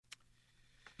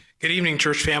Good evening,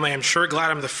 church family. I'm sure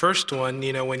glad I'm the first one.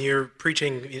 You know, when you're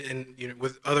preaching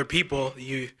with other people,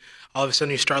 you all of a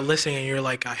sudden you start listening and you're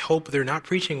like, I hope they're not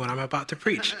preaching when I'm about to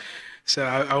preach. So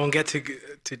I won't get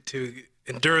to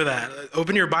endure that.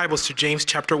 Open your Bibles to James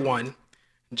chapter 1,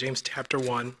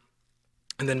 and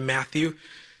then Matthew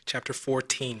chapter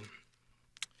 14.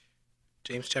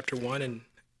 James chapter 1 and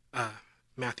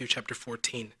Matthew chapter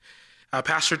 14.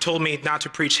 Pastor told me not to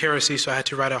preach heresy, so I had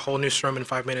to write a whole new sermon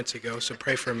 5 minutes ago, so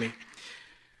pray for me.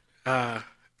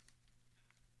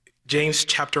 James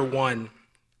chapter 1,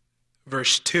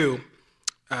 verse 2.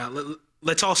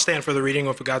 Let's all stand for the reading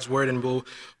of God's word, and we'll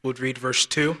read verse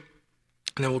 2,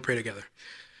 and then we'll pray together.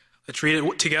 Let's read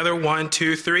it together. 1,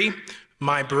 2, 3.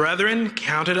 My brethren,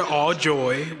 count it all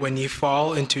joy when ye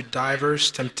fall into diverse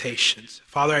temptations.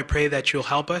 Father, I pray that you'll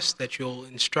help us, that you'll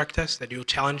instruct us, that you'll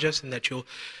challenge us, and that you'll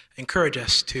encourage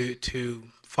us to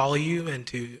follow you and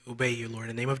to obey you, Lord.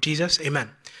 In the name of Jesus, amen.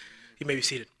 You may be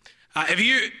seated.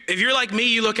 If you're like me,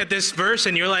 you look at this verse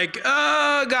and you're like,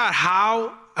 oh, God,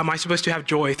 how am I supposed to have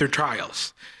joy through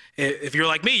trials? If you're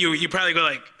like me, you probably go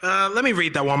like, let me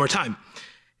read that one more time.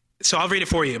 So I'll read it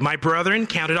for you. My brethren,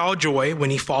 count it all joy when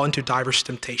ye fall into diverse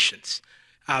temptations.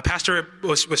 Pastor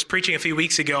was preaching a few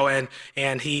weeks ago,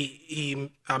 and he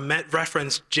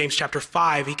referenced James chapter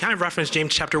 5. He kind of referenced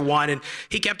James chapter 1, and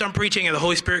he kept on preaching, and the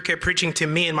Holy Spirit kept preaching to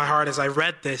me in my heart as I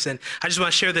read this. And I just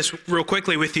want to share this real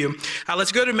quickly with you.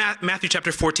 Let's go to Matthew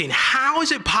chapter 14. How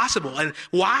is it possible, and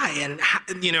why? And how,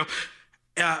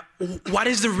 what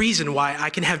is the reason why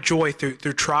I can have joy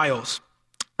through trials?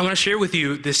 I want to share with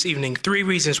you this evening 3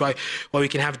 reasons why we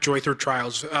can have joy through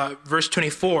trials. Verse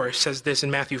 24 says this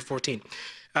in Matthew 14.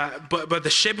 But the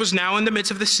ship was now in the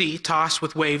midst of the sea, tossed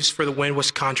with waves, for the wind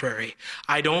was contrary.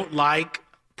 I don't like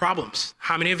problems.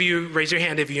 How many of you, raise your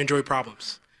hand if you enjoy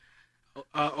problems?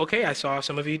 Okay, I saw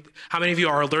some of you. How many of you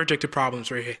are allergic to problems?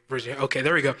 Raise your hand. Okay,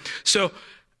 there we go. So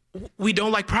we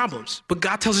don't like problems, but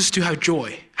God tells us to have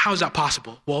joy. How is that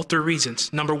possible? Well, 3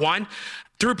 reasons. Number 1,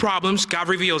 through problems, God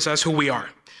reveals us who we are.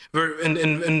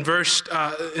 In verse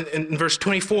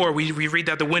 24, we read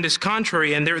that the wind is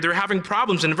contrary, and they're having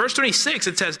problems. In verse 26,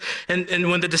 it says,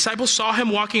 and when the disciples saw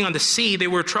him walking on the sea, they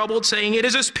were troubled, saying, "It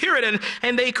is a spirit,"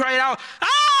 and they cried out,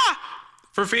 "Ah!"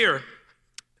 for fear.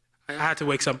 I had to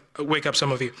wake up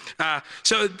some of you.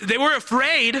 So they were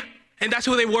afraid, and that's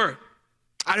who they were.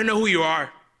 I don't know who you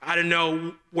are. I don't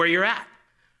know where you're at.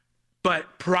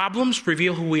 But problems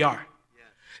reveal who we are.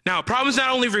 Now, problems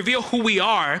not only reveal who we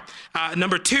are,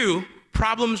 number 2,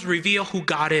 problems reveal who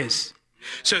God is.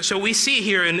 So we see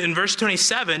here in verse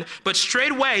 27, but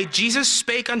straightway Jesus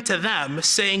spake unto them,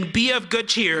 saying, Be of good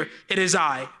cheer, it is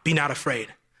I, be not afraid.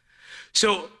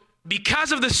 So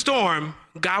because of the storm,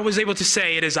 God was able to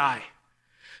say, it is I.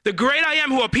 The great I am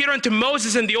who appeared unto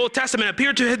Moses in the Old Testament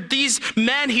appeared to these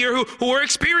men here who were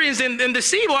experienced in the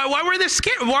sea. Why were they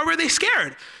scared? Why were they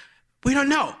scared? We don't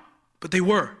know, but they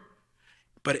were.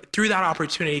 But through that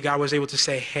opportunity, God was able to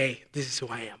say, hey, this is who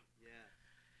I am.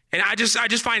 Yeah. And I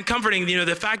just find comforting,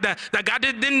 the fact that God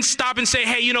didn't stop and say,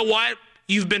 hey, you know what?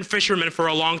 You've been fishermen for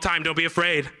a long time. Don't be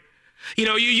afraid.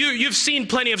 You've seen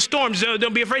plenty of storms.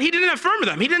 Don't be afraid. He didn't affirm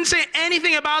them. He didn't say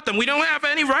anything about them. We don't have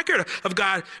any record of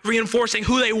God reinforcing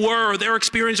who they were or their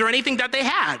experience or anything that they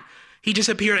had. He just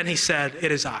appeared and he said,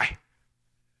 it is I.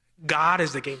 God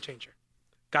is the game changer.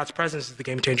 God's presence is the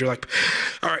game changer. All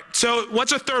right. So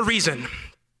what's a 3rd reason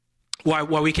why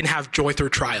we can have joy through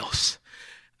trials?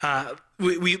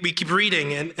 We keep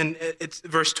reading, and it's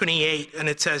verse 28, and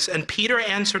it says, And Peter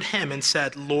answered him and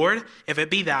said, Lord, if it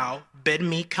be thou, bid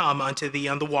me come unto thee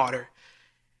on the water.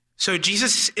 So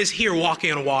Jesus is here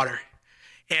walking on water.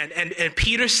 And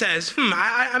Peter says,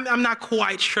 I'm not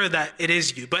quite sure that it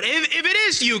is you. But if it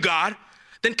is you, God,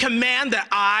 then command that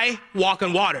I walk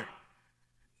on water.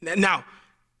 Now,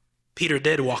 Peter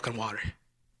did walk on water.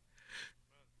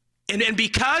 And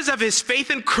because of his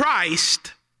faith in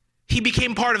Christ, he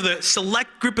became part of the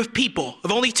select group of people,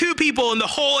 of only 2 people in the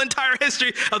whole entire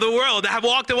history of the world that have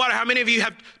walked on water. How many of you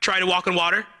have tried to walk on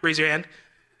water? Raise your hand.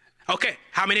 Okay.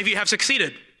 How many of you have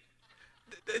succeeded?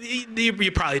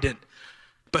 You probably didn't.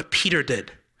 But Peter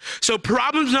did. So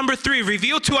problems number 3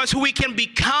 reveal to us who we can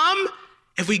become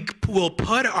if we will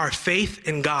put our faith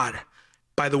in God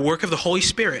by the work of the Holy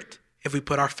Spirit, if we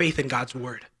put our faith in God's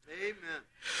word. Amen.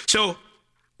 So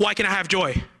why can I have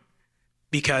joy?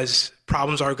 Because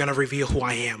problems are going to reveal who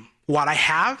I am, what I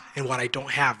have and what I don't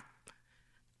have.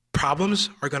 Problems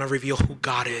are going to reveal who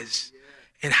God is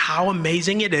and how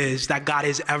amazing it is that God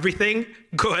is everything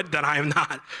good that I am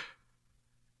not.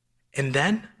 And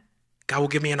then God will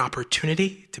give me an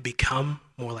opportunity to become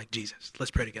more like Jesus.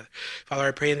 Let's pray together. Father,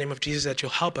 I pray in the name of Jesus that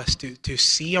you'll help us to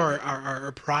see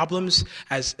our problems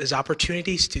as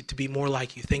opportunities to be more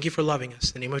like you. Thank you for loving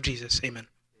us. In the name of Jesus, amen.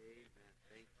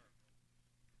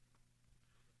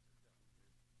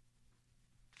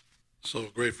 So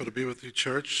grateful to be with you,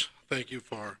 church. Thank you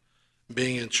for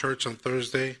being in church on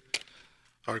Thursday,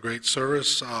 our great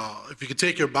service. If you could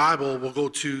take your Bible, we'll go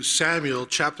to Samuel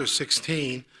chapter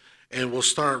 16, and we'll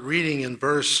start reading in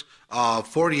verse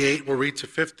 48. We'll read to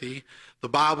 50. The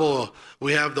Bible,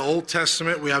 we have the Old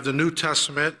Testament, we have the New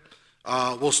Testament.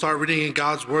 We'll start reading in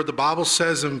God's Word. The Bible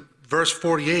says in verse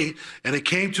 48, and it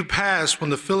came to pass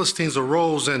when the Philistines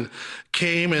arose and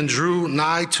came and drew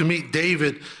nigh to meet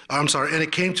David. And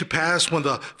it came to pass when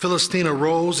the Philistine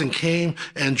arose and came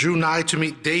and drew nigh to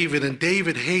meet David, and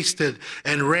David hasted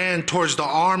and ran towards the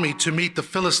army to meet the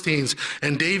Philistines.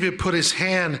 And David put his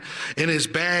hand in his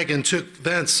bag and took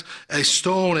thence a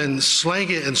stone and slang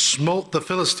it and smote the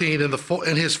Philistine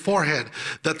in his forehead,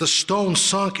 that the stone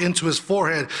sunk into his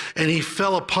forehead, and he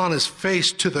fell upon his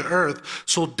face to the earth.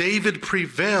 So David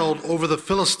prevailed over the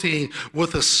Philistine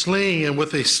with a sling and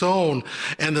with a stone,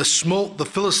 and smote the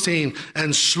Philistine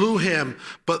and slew him.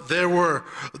 But there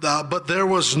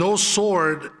was no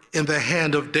sword in the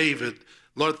hand of David.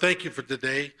 Lord, thank you for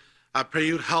today. I pray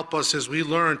you'd help us as we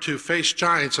learn to face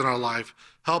giants in our life.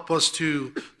 Help us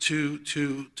to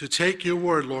take your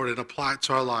word, Lord, and apply it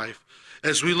to our life.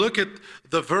 As we look at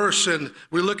the verse and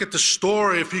we look at the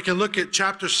story, if you can look at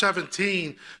chapter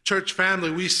 17, church family,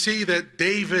 we see that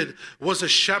David was a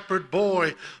shepherd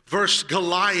boy versus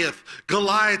Goliath.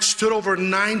 Goliath stood over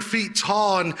 9 feet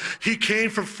tall, and he came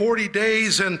for 40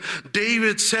 days, and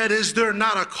David said, is there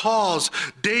not a cause?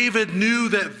 David knew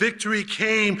that victory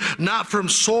came not from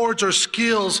swords or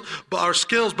skills,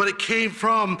 but it came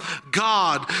from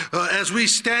God. As we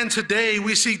stand today,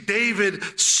 we see David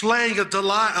slaying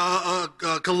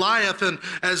Goliath, and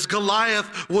as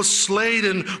Goliath was slain,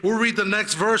 and we'll read the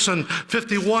next verse in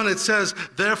 51, it says,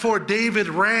 therefore David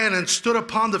ran and stood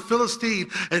upon the Philistine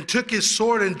and took his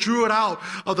sword and drew it out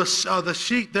of the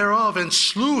sheath thereof and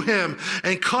slew him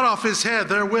and cut off his head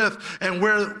therewith. And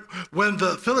when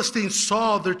the Philistines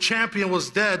saw their champion was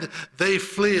dead, they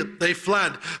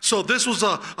fled. So this was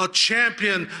a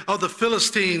champion of the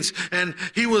Philistines, and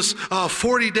he was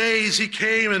 40 days he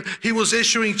came and he was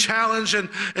issuing challenge, and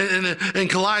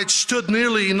Goliath stood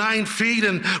nearly 9 feet,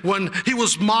 and when he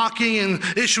was mocking and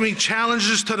issuing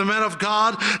challenges to the men of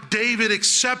God, David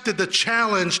accepted the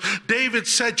challenge. David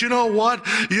said, you know what?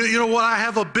 You know what? I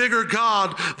have a bigger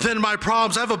God than my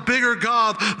problems. I have a bigger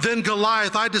God than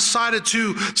Goliath. I decided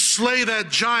to slay that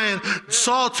giant.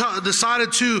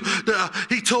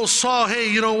 He told Saul, hey,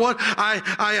 you know what?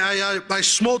 I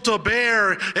smote a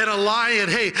bear and a lion.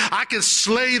 Hey, I can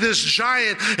slay this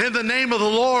giant in the name of the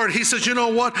Lord. He says, you know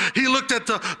what? He looked at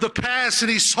the past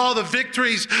and he saw the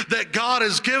victories that God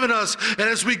has given us. And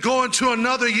as we go into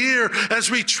another year, as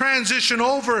we transition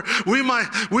over, we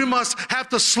must have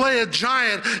to slay a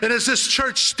giant. And as this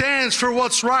church stands for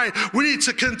what's right, we need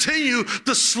to continue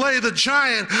to slay the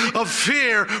giant of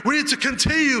fear. We need to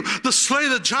continue to slay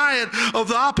the giant of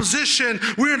the opposition.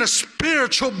 We're in a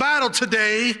spiritual battle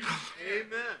today.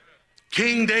 Amen.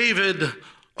 King David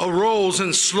arose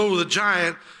and slew the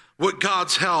giant with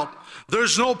God's help.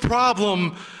 There's no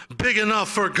problem big enough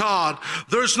for God.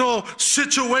 There's no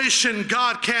situation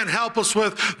God can't help us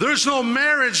with. There's no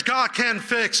marriage God can't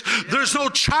fix. There's no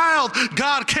child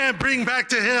God can't bring back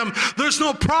to him. There's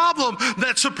no problem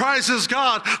that surprises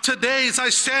God. Today, as I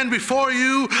stand before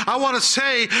you, I want to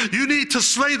say you need to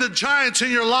slay the giants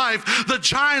in your life, the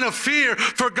giant of fear.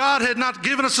 For God had not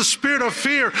given us a spirit of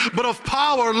fear, but of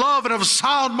power, love, and of a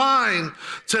sound mind.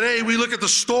 Today, we look at the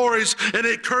stories, and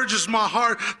it encourages my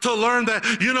heart to learn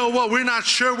that, you know what, we're not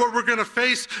sure what we're going to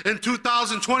face in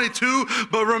 2022,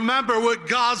 but remember, with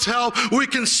God's help, we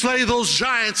can slay those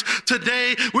giants.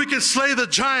 Today, we can slay the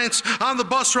giants on the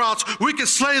bus routes. We can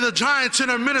slay the giants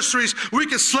in our ministries. We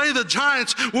can slay the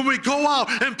giants when we go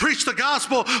out and preach the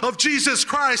gospel of Jesus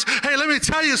Christ. Hey, let me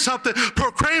tell you something.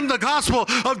 Proclaim the gospel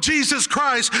of Jesus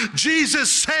Christ.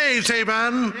 Jesus saves.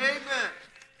 Amen. Amen.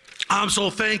 I'm so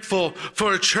thankful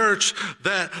for a church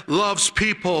that loves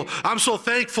people. I'm so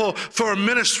thankful for a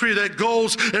ministry that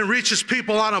goes and reaches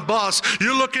people on a bus.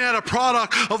 You're looking at a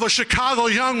product of a Chicago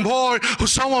young boy who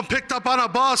someone picked up on a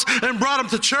bus and brought him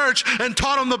to church and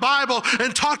taught him the Bible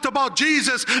and talked about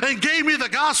Jesus and gave me the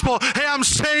gospel. Hey, I'm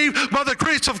saved by the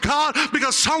grace of God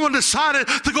because someone decided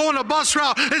to go on a bus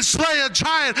route and slay a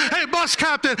giant. Hey, bus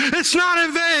captain, it's not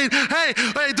in vain.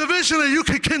 Hey, divisionally, you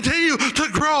can continue to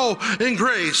grow in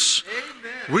grace.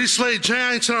 giants. We slay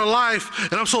giants in our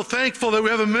life, and I'm so thankful that we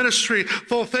have a ministry,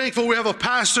 so thankful we have a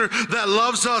pastor that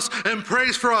loves us and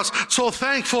prays for us, so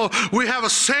thankful we have a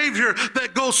Savior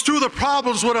that goes through the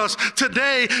problems with us.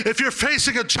 Today, if you're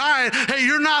facing a giant, hey,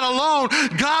 you're not alone.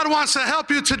 God wants to help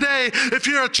you today. If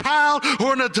you're a child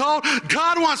or an adult,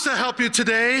 God wants to help you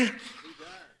today. Amen.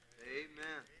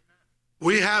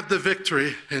 We have the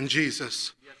victory in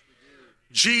Jesus. Yes,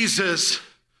 Jesus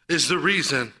is the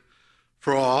reason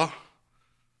for all.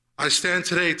 I stand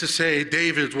today to say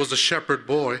David was a shepherd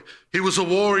boy. He was a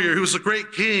warrior. He was a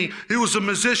great king. He was a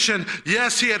musician.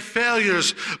 Yes, he had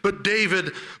failures, but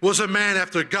David was a man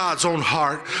after God's own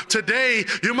heart. Today,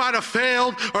 you might have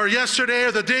failed, or yesterday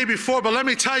or the day before, but let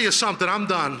me tell you something. I'm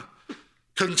done.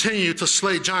 Continue to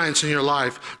slay giants in your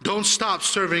life. Don't stop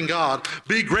serving God.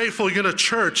 Be grateful you're in a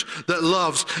church that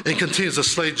loves and continues to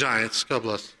slay giants. God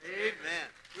bless. Amen.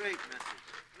 Great message.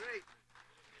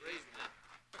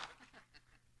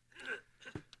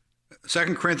 Great.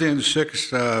 2 Corinthians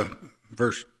 6,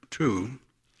 verse 2.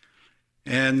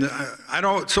 And I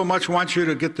don't so much want you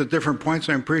to get the different points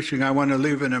I'm preaching. I want to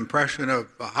leave an impression of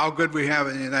how good we have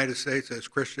in the United States as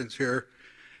Christians here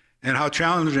and how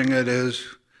challenging it is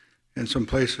in some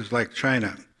places like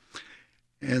China.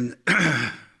 And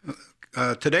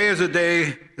today is a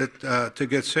day that to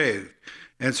get saved.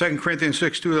 And 2 Corinthians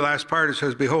 6:2, the last part, it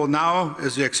says, "Behold, now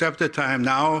is the accepted time.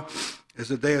 Now is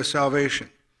the day of salvation."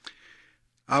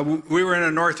 We were in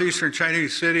a northeastern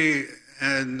Chinese city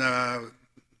and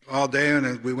all day,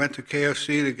 and we went to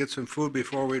KFC to get some food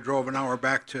before we drove an hour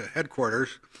back to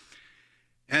headquarters.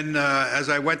 And as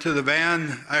I went to the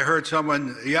van, I heard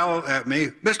someone yell at me,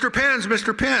 "Mr. Pins,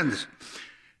 Mr. Pins."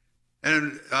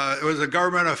 And it was a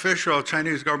government official, a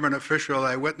Chinese government official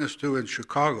I witnessed to in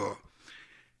Chicago.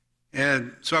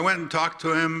 And so I went and talked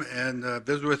to him and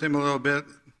visited with him a little bit.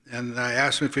 And I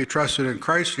asked him if he trusted in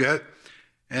Christ yet.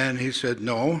 And he said,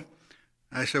 no.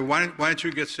 I said, why don't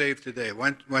you get saved today?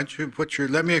 Why don't you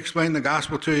let me explain the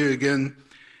gospel to you again,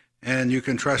 and you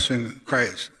can trust in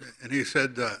Christ. And he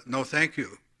said, no, thank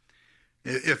you.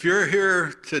 If you're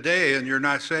here today and you're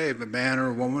not saved, a man or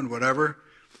a woman, whatever,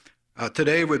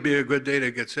 today would be a good day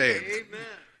to get saved.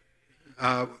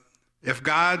 Amen. If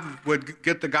God would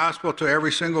get the gospel to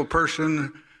every single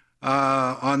person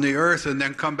on the earth and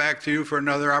then come back to you for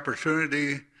another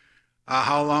opportunity,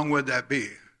 how long would that be?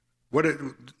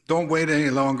 Don't wait any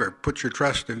longer. Put your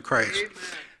trust in Christ. Amen.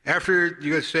 After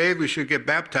you get saved, we should get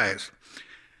baptized.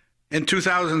 In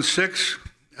 2006,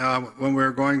 when we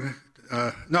were going,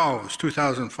 it was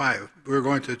 2005, we were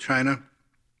going to China,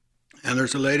 and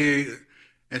there's a lady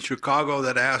in Chicago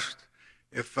that asked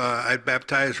if I'd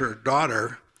baptize her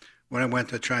daughter when I went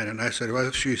to China. And I said, well,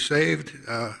 if she's saved,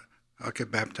 I could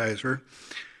baptize her.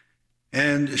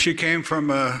 And she came from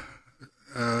a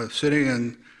city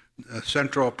in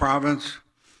Central Province,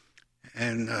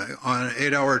 and on an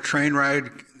 8-hour train ride,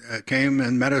 came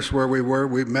and met us where we were.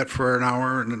 We met for an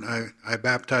hour, and I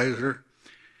baptized her.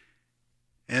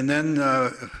 And then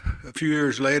a few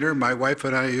years later, my wife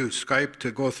and I used Skype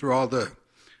to go through all the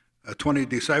 20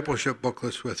 discipleship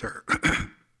booklets with her.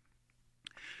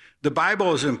 The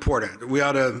Bible is important. We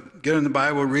ought to get in the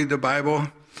Bible, read the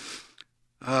Bible.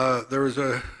 There was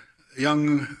a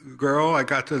young girl, I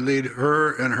got to lead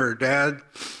her and her dad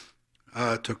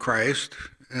to Christ.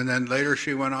 And then later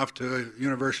she went off to a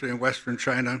university in Western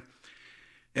China.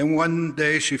 And one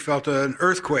day she felt an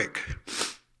earthquake.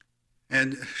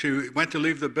 And she went to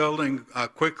leave the building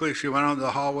quickly. She went out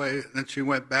the hallway, then she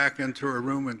went back into her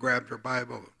room and grabbed her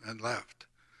Bible and left.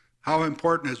 How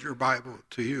important is your Bible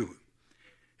to you?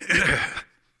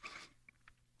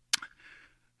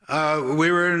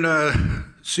 We were in a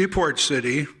seaport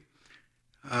city,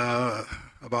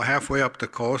 about halfway up the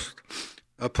coast,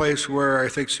 a place where I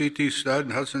think C.T. Studd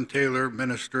and Hudson Taylor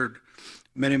ministered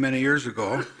many, many years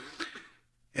ago.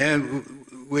 And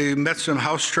we met some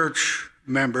house church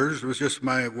members. It was just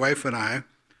my wife and I.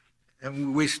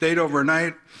 And we stayed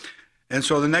overnight. And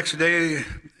so the next day,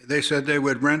 they said they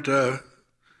would rent a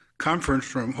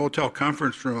conference room, hotel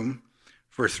conference room,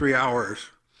 for 3 hours.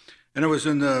 And it was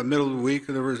in the middle of the week.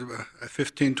 There was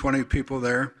 15, 20 people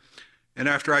there. And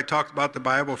after I talked about the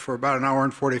Bible for about an hour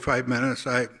and 45 minutes,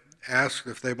 I asked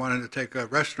if they wanted to take a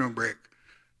restroom break.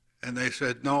 And they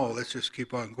said, no, let's just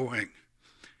keep on going.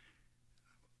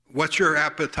 What's your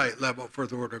appetite level for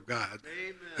the Word of God?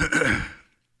 Amen.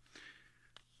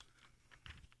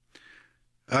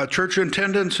 Church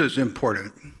attendance is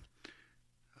important.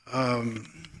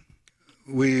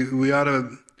 We ought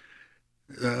to,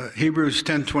 Hebrews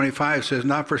 10:25 says,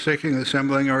 not forsaking the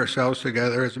assembling ourselves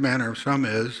together as the manner of some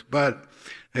is, but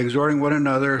exhorting one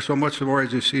another, so much the more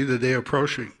as you see the day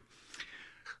approaching.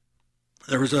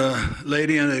 There was a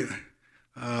lady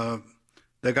that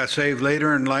got saved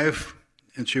later in life,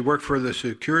 and she worked for the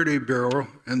security bureau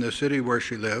in the city where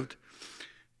she lived.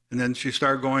 And then she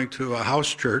started going to a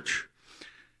house church,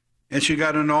 and she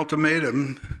got an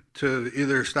ultimatum to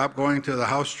either stop going to the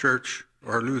house church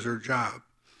or lose her job.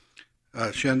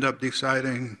 She ended up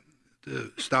deciding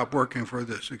to stop working for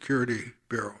the security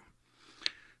bureau.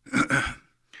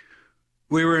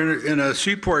 We were in a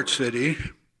seaport city,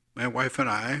 my wife and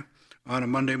I, on a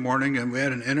Monday morning, and we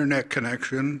had an internet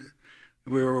connection.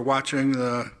 We were watching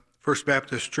the First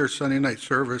Baptist Church Sunday night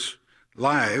service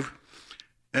live,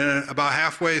 and about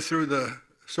halfway through the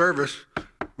service,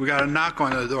 we got a knock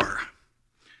on the door.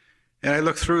 And I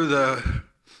looked through the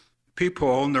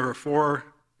peephole, and there were 4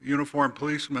 uniformed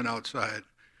policemen outside.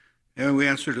 And we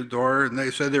answered the door, and they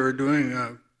said they were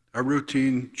doing a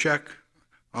routine check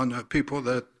on the people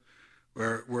that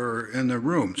were in the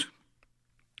rooms.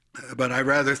 But I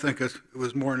rather think it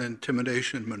was more an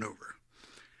intimidation maneuver.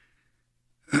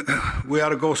 We ought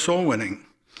to go soul winning.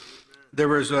 There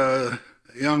was a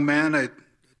young man I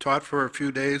taught for a few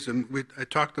days, and I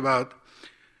talked about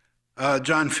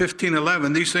John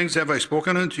 15:11. These things have I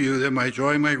spoken unto you, that my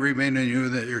joy might remain in you,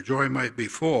 that your joy might be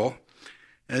full.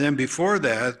 And then before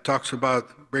that, it talks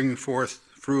about bringing forth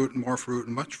fruit, and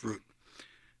much fruit.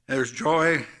 There's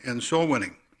joy and soul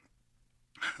winning.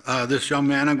 This young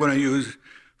man, I'm going to use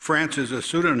France as a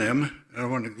pseudonym. I don't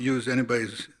want to use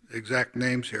anybody's exact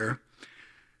names here.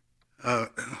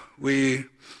 We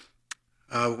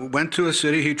went to a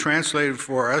city. He translated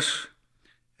for us,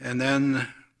 and then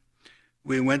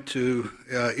we went to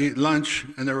eat lunch,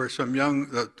 and there were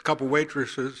a couple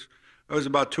waitresses. It was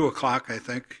about 2 o'clock, I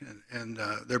think, and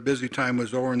their busy time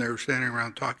was over, and they were standing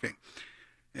around talking.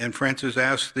 And Francis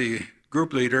asked the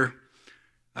group leader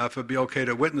if it'd be okay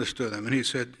to witness to them, and he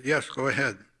said, yes, go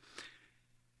ahead.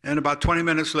 And about 20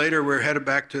 minutes later, we're headed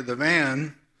back to the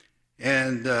van,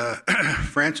 and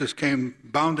Francis came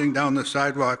bounding down the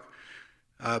sidewalk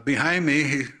behind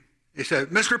me. He said,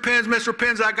 Mr.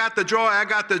 Pins, I got the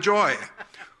joy.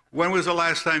 When was the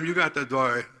last time you got the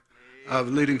joy of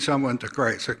leading someone to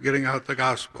Christ, or getting out the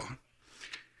gospel?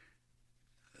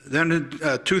 Then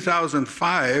in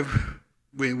 2005,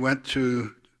 we went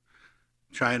to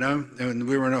China, and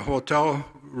we were in a hotel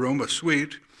room, a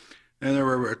suite, and there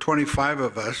were 25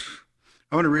 of us.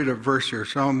 I want to read a verse here,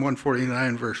 Psalm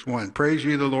 149, verse 1. Praise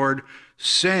ye the Lord,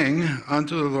 sing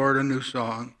unto the Lord a new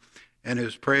song, and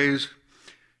his praise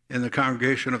in the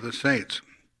congregation of the saints.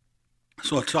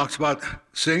 So it talks about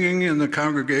singing in the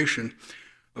congregation.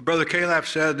 But Brother Caleb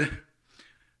said,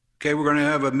 okay, we're going to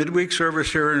have a midweek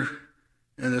service here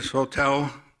in this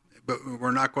hotel, but we're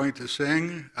not going to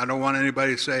sing. I don't want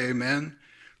anybody to say amen.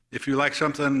 If you like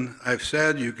something I've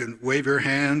said, you can wave your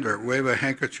hand or wave a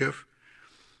handkerchief.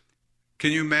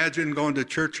 Can you imagine going to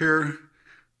church here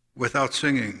without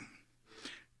singing?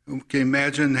 Can you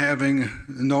imagine having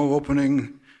no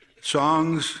opening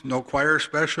songs, no choir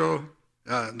special,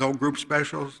 no group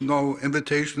specials, no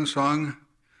invitation song?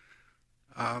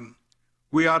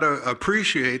 We ought to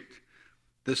appreciate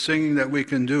the singing that we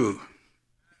can do.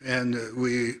 And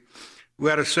we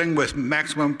ought to sing with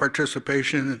maximum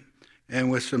participation and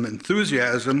with some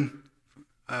enthusiasm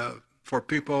for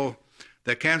people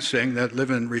that can't sing, that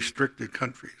live in restricted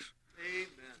countries.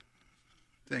 Amen.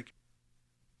 Thank you.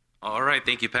 All right,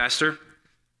 thank you, Pastor.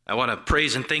 I want to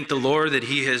praise and thank the Lord that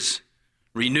he has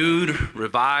renewed,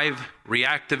 revived,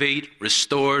 reactivate,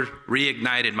 restored,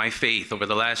 reignited my faith over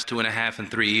the last 2.5 and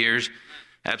 3 years.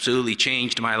 Absolutely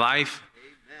changed my life.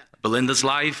 Amen. Belinda's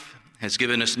life has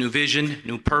given us new vision,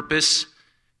 new purpose,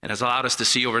 and has allowed us to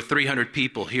see over 300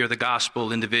 people hear the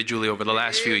gospel individually over the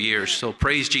last few years. So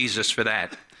praise Jesus for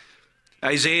that.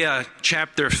 Isaiah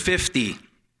chapter 50,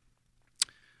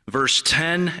 verse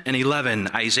 10 and 11.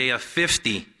 Isaiah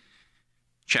 50,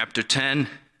 chapter 10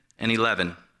 and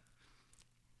 11.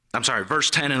 I'm sorry, verse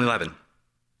 10 and 11.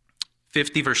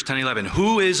 50, verse 10 and 11.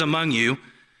 Who is among you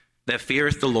that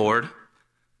feareth the Lord,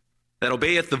 that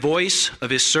obeyeth the voice of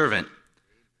his servant,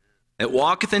 that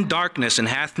walketh in darkness and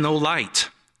hath no light?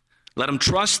 Let him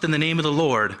trust in the name of the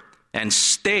Lord and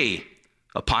stay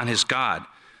upon his God.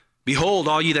 Behold,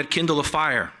 all ye that kindle a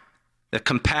fire, that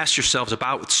compass yourselves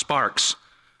about with sparks,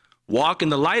 walk in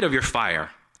the light of your fire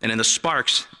and in the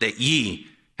sparks that ye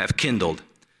have kindled.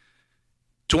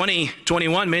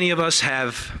 2021, many of us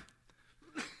have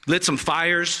lit some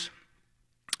fires.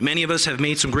 Many of us have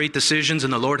made some great decisions,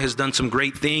 and the Lord has done some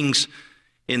great things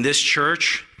in this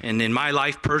church and in my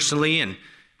life personally and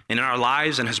in our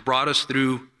lives, and has brought us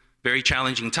through very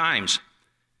challenging times.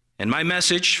 And my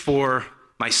message for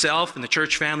myself and the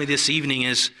church family this evening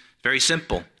is very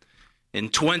simple. In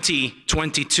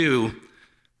 2022,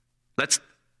 Let's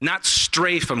not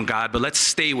stray from God, but let's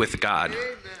stay with God.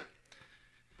 Amen.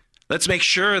 Let's make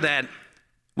sure that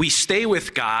we stay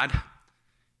with God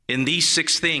in these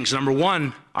 6 things. Number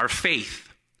 1, our faith.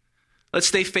 Let's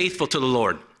stay faithful to the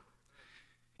Lord.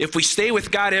 If we stay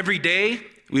with God every day,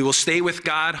 we will stay with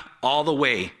God all the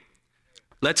way.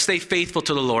 Let's stay faithful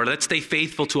to the Lord. Let's stay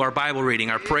faithful to our Bible reading,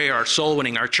 our prayer, our soul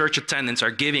winning, our church attendance, our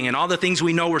giving, and all the things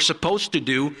we know we're supposed to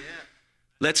do.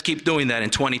 Let's keep doing that in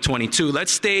 2022.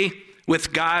 Let's stay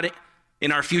with God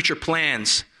in our future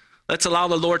plans. Let's allow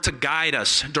the Lord to guide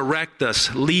us, direct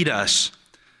us, lead us.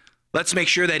 Let's make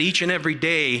sure that each and every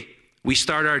day we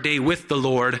start our day with the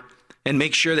Lord and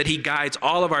make sure that He guides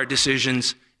all of our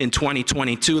decisions in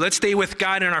 2022. Let's stay with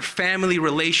God in our family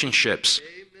relationships.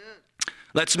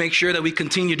 Let's make sure that we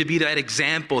continue to be that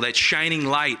example, that shining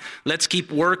light. Let's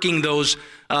keep working those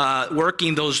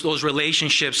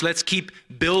relationships. Let's keep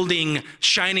building,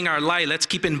 shining our light. Let's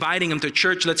keep inviting them to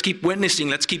church. Let's keep witnessing.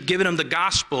 Let's keep giving them the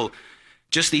gospel.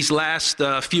 Just these last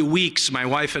few weeks, my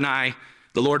wife and I,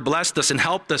 the Lord blessed us and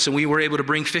helped us, and we were able to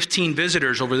bring 15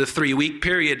 visitors over the 3-week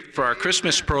period for our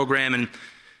Christmas program. And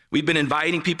we've been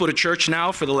inviting people to church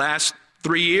now for the last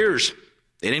 3 years.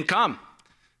 They didn't come.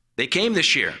 They came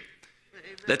this year.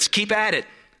 Let's keep at it.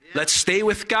 Let's stay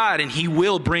with God, and He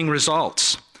will bring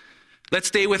results. Let's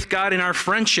stay with God in our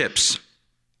friendships.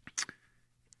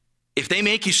 If they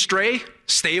make you stray,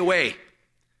 stay away.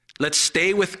 Let's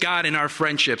stay with God in our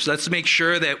friendships. Let's make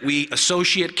sure that we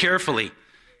associate carefully.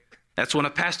 That's one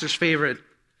of Pastor's favorite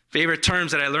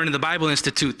terms that I learned in the Bible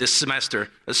Institute this semester.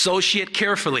 Associate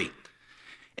carefully.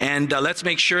 And let's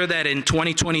make sure that in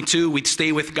 2022, we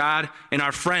stay with God and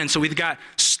our friends. So we've got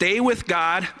stay with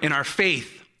God in our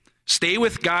faith. Stay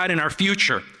with God in our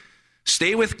future.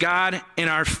 Stay with God in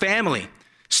our family.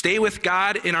 Stay with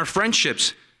God in our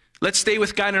friendships. Let's stay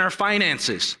with God in our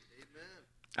finances. Amen.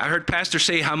 I heard Pastor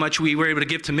say how much we were able to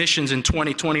give to missions in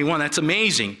 2021. That's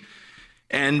amazing.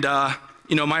 And,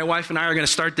 my wife and I are going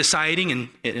to start deciding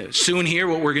and soon here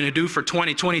what we're going to do for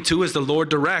 2022 as the Lord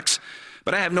directs.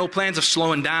 But I have no plans of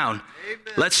slowing down. Amen.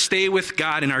 Let's stay with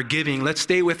God in our giving. Let's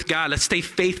stay with God. Let's stay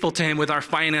faithful to Him with our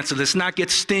finances. Let's not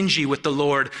get stingy with the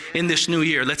Lord in this new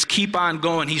year. Let's keep on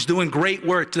going. He's doing great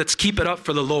work. Let's keep it up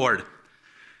for the Lord.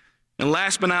 And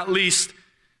last but not least,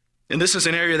 and this is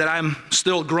an area that I'm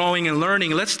still growing and learning,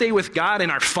 let's stay with God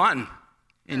in our fun,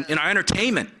 in our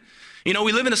entertainment. We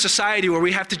live in a society where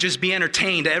we have to just be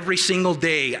entertained every single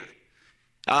day.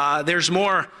 There's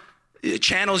more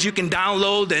channels you can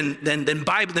download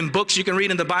than books you can read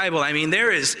in the Bible. I mean,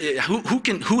 there is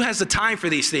who has the time for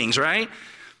these things, right?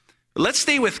 Let's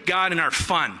stay with God in our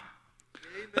fun.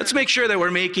 Amen. Let's make sure that we're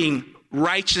making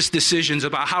righteous decisions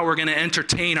about how we're going to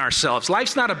entertain ourselves.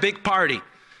 Life's not a big party,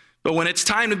 but when it's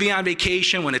time to be on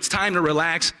vacation, when it's time to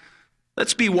relax,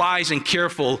 let's be wise and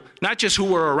careful, not just who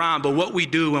we're around, but what we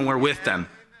do when we're with them.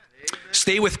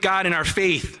 Stay with God in our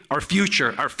faith, our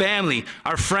future, our family,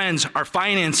 our friends, our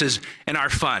finances, and our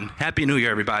fun. Happy New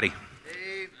Year, everybody.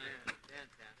 Amen.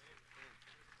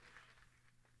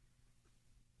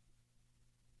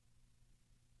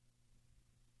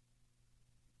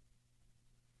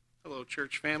 Hello,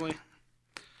 church family.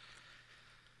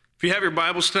 If you have your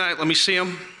Bibles tonight, let me see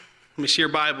them. Let me see your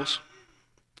Bibles.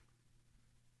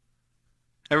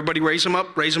 Everybody raise them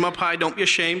up high. Don't be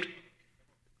ashamed.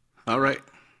 All right.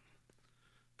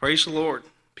 Praise the Lord.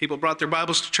 People brought their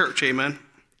Bibles to church. Amen.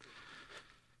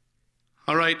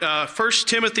 All right. 1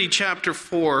 Timothy chapter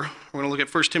 4. We're going to look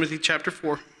at 1 Timothy chapter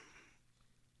 4.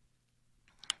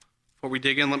 Before we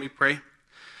dig in, let me pray.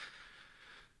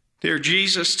 Dear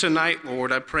Jesus, tonight,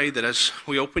 Lord, I pray that as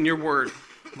we open your word,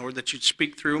 Lord, that you'd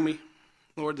speak through me.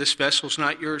 Lord, this vessel's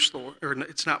not yours, Lord, or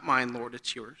it's not mine, Lord,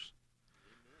 it's yours.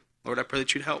 Lord, I pray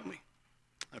that you'd help me.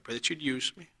 I pray that you'd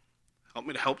use me. Help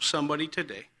me to help somebody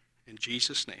today. In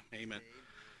Jesus' name, amen.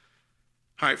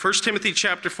 All right, 1 Timothy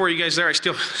chapter 4. You guys there? I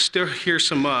still hear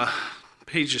some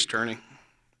pages turning.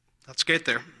 Let's get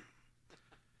there.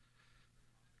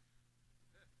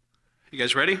 You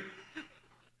guys ready?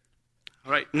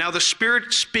 All right. Now the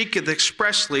Spirit speaketh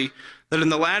expressly that in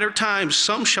the latter times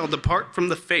some shall depart from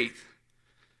the faith,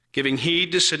 giving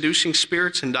heed to seducing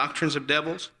spirits and doctrines of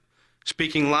devils,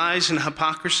 speaking lies and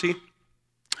hypocrisy,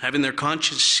 having their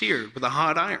conscience seared with a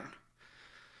hot iron,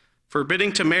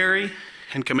 forbidding to marry,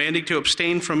 and commanding to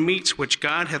abstain from meats which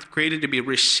God hath created to be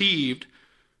received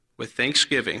with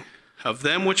thanksgiving of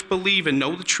them which believe and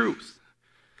know the truth.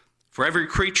 For every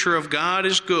creature of God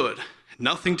is good,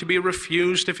 nothing to be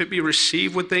refused if it be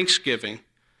received with thanksgiving.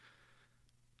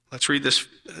 Let's read this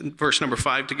verse number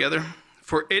 5 together.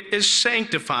 For it is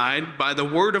sanctified by the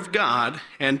word of God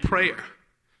and prayer.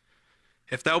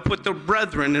 If thou put the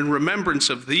brethren in remembrance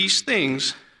of these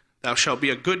things, thou shalt be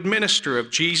a good minister of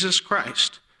Jesus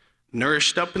Christ,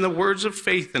 nourished up in the words of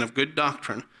faith and of good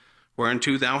doctrine,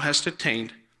 whereunto thou hast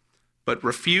attained. But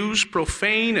refuse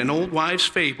profane and old wives'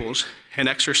 fables, and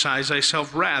exercise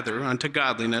thyself rather unto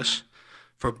godliness.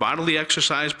 For bodily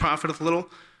exercise profiteth little,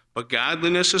 but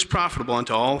godliness is profitable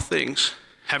unto all things,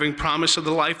 having promise of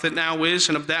the life that now is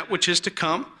and of that which is to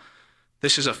come.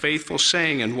 This is a faithful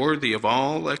saying and worthy of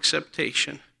all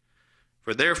acceptation.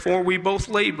 For therefore we both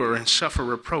labor and suffer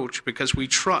reproach, because we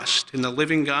trust in the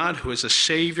living God, who is the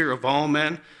Savior of all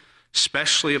men,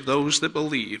 especially of those that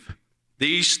believe.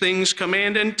 These things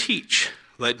command and teach.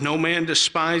 Let no man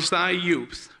despise thy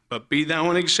youth, but be thou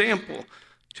an example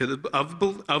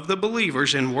of the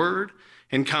believers in word,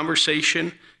 in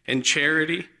conversation, in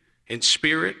charity, in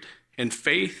spirit, in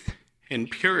faith, in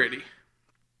purity.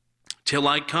 Till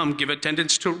I come, give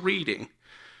attendance to reading,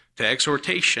 to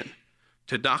exhortation,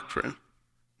 to doctrine.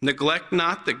 Neglect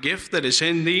not the gift that is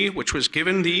in thee, which was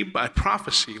given thee by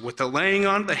prophecy, with the laying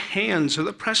on of the hands of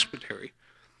the presbytery.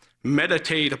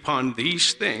 Meditate upon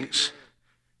these things.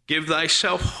 Give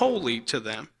thyself wholly to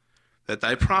them, that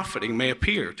thy profiting may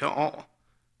appear to all.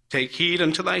 Take heed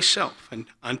unto thyself and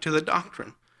unto the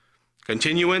doctrine.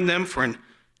 Continue in them, for in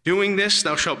doing this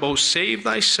thou shalt both save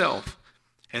thyself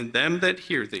and them that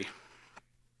hear thee.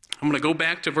 I'm going to go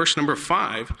back to verse number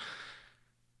 5.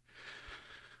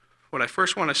 What I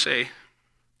first want to say,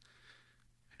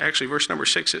 actually verse number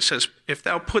 6, it says, if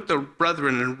thou put the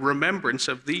brethren in remembrance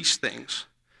of these things.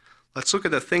 Let's look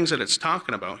at the things that it's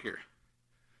talking about here.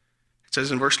 It says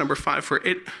in verse number 5, for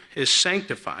it is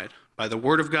sanctified by the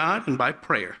word of God and by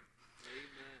prayer.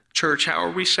 Amen. Church, how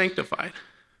are we sanctified?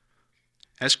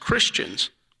 As Christians,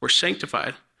 we're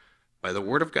sanctified by the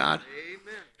word of God.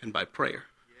 Amen. And by prayer.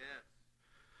 Yes.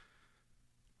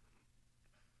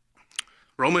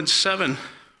 Romans 7,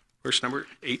 verse number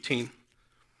 18.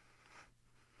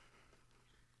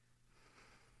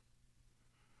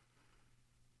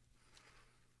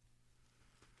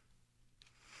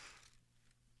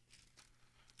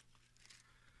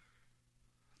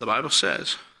 The Bible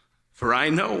says, for I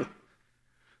know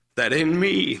that in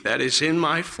me, that is in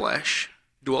my flesh,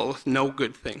 dwelleth no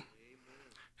good thing.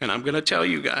 And I'm going to tell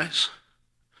you guys,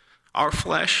 our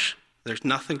flesh, there's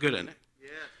nothing good in it,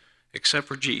 except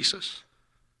for Jesus.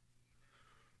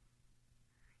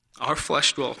 Our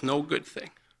flesh dwelleth no good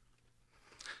thing.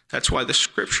 That's why the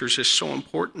scriptures is so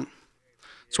important.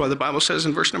 That's why the Bible says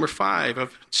in verse number 5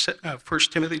 of 1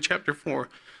 Timothy chapter 4,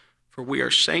 for we are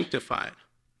sanctified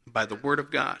by the word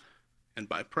of God and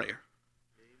by prayer.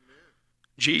 Amen.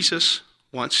 Jesus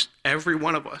wants every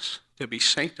one of us to be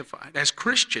sanctified as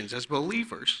Christians, as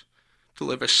believers, to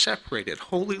live a separated,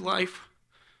 holy life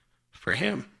for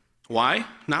him. Why?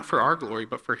 Not for our glory,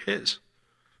 but for his.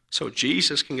 So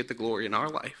Jesus can get the glory in our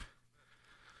life.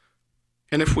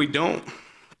 And if we don't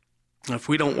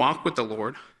walk with the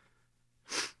Lord,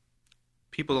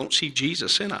 people don't see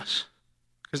Jesus in us.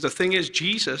 Because the thing is,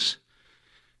 Jesus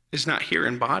is not here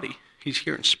in body. He's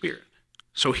here in spirit.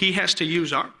 So he has to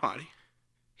use our body.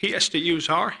 He has to use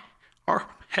our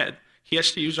head. He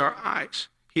has to use our eyes.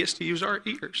 He has to use our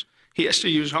ears. He has to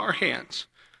use our hands.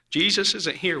 Jesus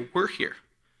isn't here. We're here.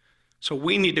 So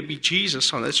we need to be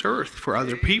Jesus on this earth for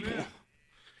other people.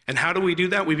 And how do we do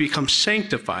that? We become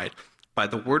sanctified by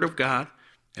the word of God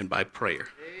and by prayer.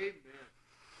 Amen.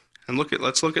 And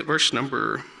let's look at verse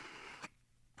number,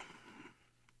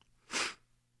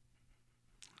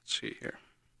 let's see here.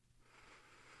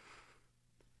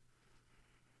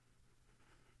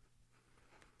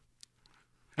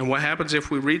 And what happens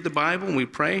if we read the Bible and we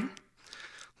pray?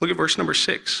 Look at verse number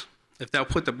 6. If thou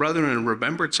put the brethren in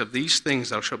remembrance of these things,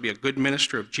 thou shalt be a good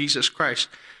minister of Jesus Christ.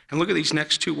 And look at these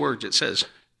next two words. It says,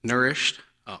 nourished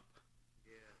up.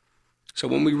 Yeah. So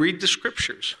when we read the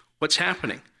scriptures, what's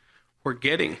happening? We're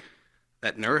getting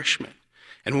that nourishment.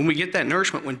 And when we get that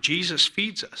nourishment, when Jesus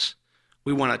feeds us,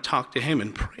 we want to talk to him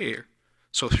in prayer.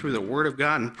 So through the word of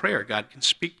God and prayer, God can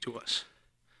speak to us.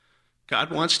 God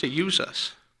wants to use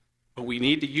us, but we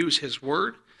need to use his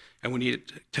word, and we need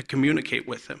to communicate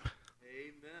with him.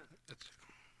 Amen.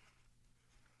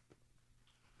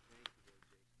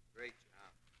 Great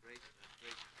job. Great job.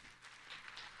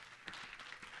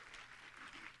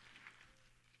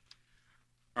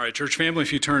 All right, church family,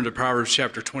 if you turn to Proverbs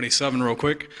chapter 27 real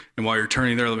quick, and while you're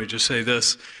turning there, let me just say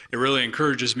this. It really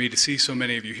encourages me to see so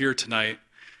many of you here tonight.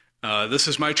 This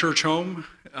is my church home.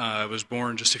 I was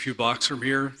born just a few blocks from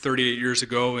here 38 years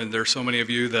ago, and there's so many of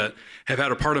you that have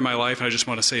had a part of my life, and I just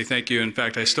want to say thank you. In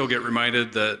fact, I still get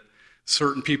reminded that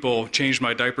certain people changed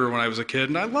my diaper when I was a kid,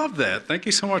 and I love that. Thank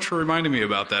you so much for reminding me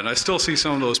about that. And I still see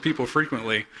some of those people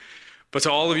frequently. But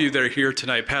to all of you that are here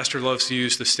tonight, Pastor loves to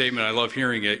use the statement, I love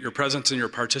hearing it, your presence and your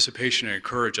participation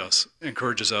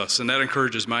encourages us, and that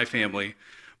encourages my family.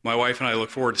 My wife and I look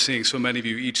forward to seeing so many of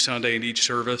you each Sunday and each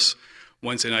service,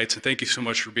 Wednesday nights, and thank you so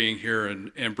much for being here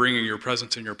and bringing your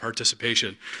presence and your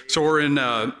participation. So we're in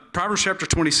Proverbs chapter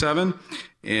 27,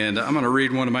 and I'm going to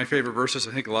read one of my favorite verses.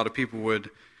 I think a lot of people would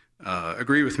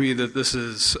agree with me that this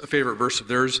is a favorite verse of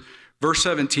theirs. Verse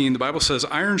 17, the Bible says,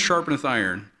 iron sharpeneth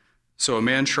iron, so a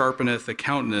man sharpeneth the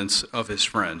countenance of his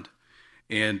friend.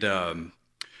 And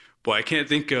boy, I can't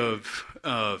think of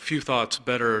a few thoughts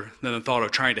better than the thought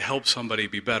of trying to help somebody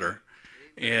be better.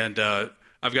 And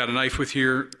I've got a knife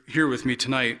here with me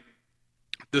tonight.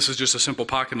 This is just a simple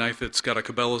pocket knife. It's got a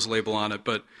Cabela's label on it.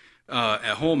 But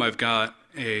at home, I've got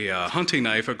a hunting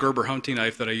knife, a Gerber hunting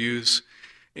knife that I use.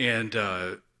 And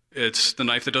it's the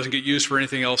knife that doesn't get used for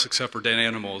anything else except for dead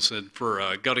animals and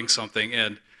for gutting something.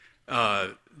 And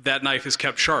that knife is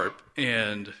kept sharp.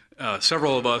 And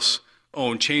several of us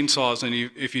own chainsaws.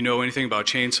 And if you know anything about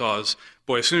chainsaws,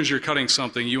 boy, as soon as you're cutting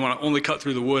something, you want to only cut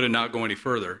through the wood and not go any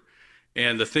further.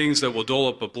 And the things that will dull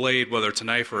up a blade, whether it's a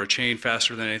knife or a chain,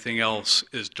 faster than anything else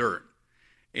is dirt.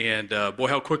 And boy,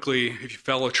 how quickly, if you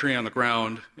fell a tree on the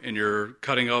ground and you're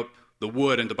cutting up the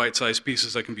wood into bite-sized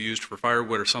pieces that can be used for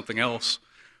firewood or something else,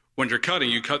 when you're cutting,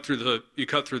 you cut through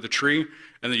the tree,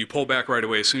 and then you pull back right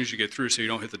away as soon as you get through, so you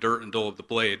don't hit the dirt and dull up the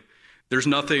blade. There's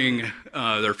nothing. There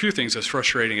are a few things as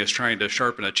frustrating as trying to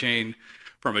sharpen a chain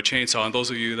from a chainsaw. And those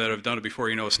of you that have done it before,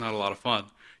 you know it's not a lot of fun.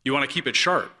 You want to keep it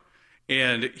sharp.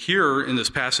 And here in this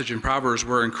passage in Proverbs,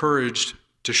 we're encouraged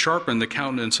to sharpen the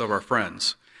countenance of our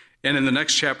friends. And in the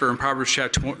next chapter, in Proverbs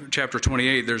chapter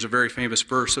 28, there's a very famous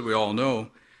verse that we all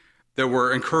know, that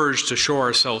we're encouraged to show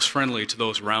ourselves friendly to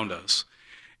those around us.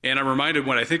 And I'm reminded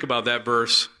when I think about that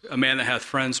verse, a man that hath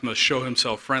friends must show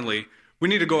himself friendly. We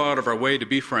need to go out of our way to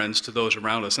be friends to those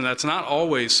around us. And that's not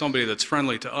always somebody that's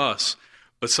friendly to us,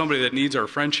 but somebody that needs our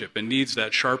friendship and needs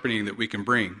that sharpening that we can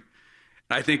bring.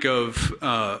 I think of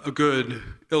a good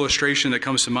illustration that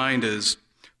comes to mind is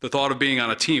the thought of being on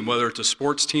a team, whether it's a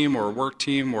sports team or a work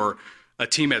team or a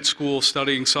team at school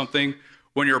studying something.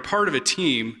 When you're a part of a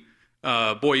team,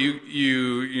 boy,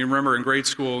 you remember in grade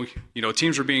school,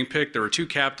 teams were being picked. There were two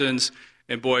captains,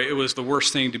 and boy, it was the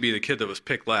worst thing to be the kid that was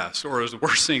picked last, or it was the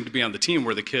worst thing to be on the team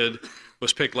where the kid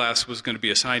was picked last was going to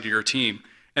be assigned to your team,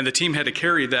 and the team had to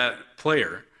carry that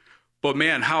player. But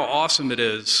man, how awesome it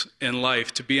is in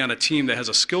life to be on a team that has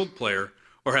a skilled player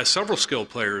or has several skilled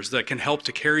players that can help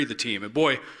to carry the team. And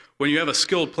boy, when you have a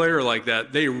skilled player like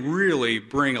that, they really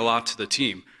bring a lot to the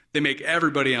team. They make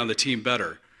everybody on the team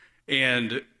better.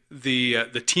 And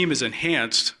the team is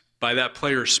enhanced by that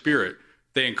player's spirit.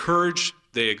 They encourage,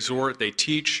 they exhort, they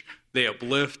teach, they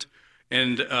uplift.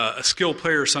 And a skilled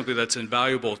player is something that's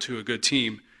invaluable to a good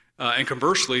team. And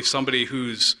conversely, somebody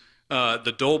who's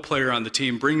the dull player on the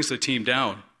team brings the team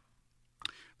down.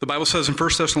 The Bible says in 1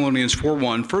 Thessalonians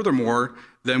 4:1, furthermore,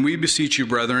 then we beseech you,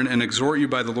 brethren, and exhort you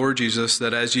by the Lord Jesus,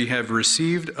 that as ye have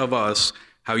received of us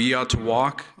how ye ought to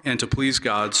walk and to please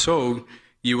God, so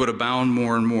ye would abound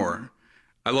more and more.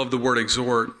 I love the word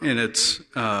exhort, and it's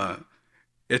a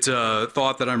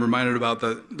thought that I'm reminded about,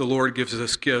 that the Lord gives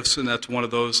us gifts, and that's one of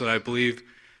those that I believe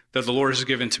that the Lord has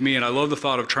given to me. And I love the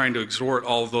thought of trying to exhort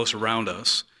all of those around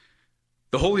us.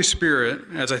 The Holy Spirit,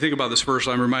 as I think about this verse,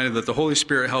 I'm reminded that the Holy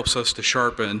Spirit helps us to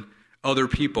sharpen other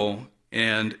people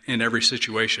and in every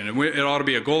situation. And it ought to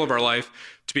be a goal of our life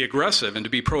to be aggressive and to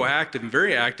be proactive and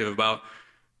very active about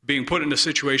being put in a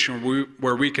situation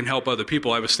where we can help other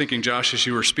people. I was thinking, Josh, as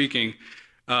you were speaking,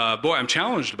 boy, I'm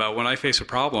challenged about when I face a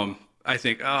problem. I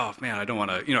think, oh, man, I don't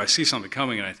want to, I see something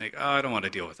coming and I think, oh, I don't want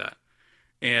to deal with that.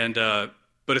 And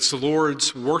but it's the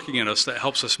Lord's working in us that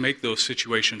helps us make those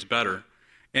situations better.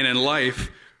 And in life,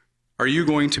 are you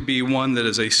going to be one that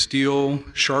is a steel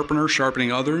sharpener,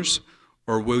 sharpening others,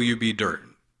 or will you be dirt?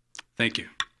 Thank you.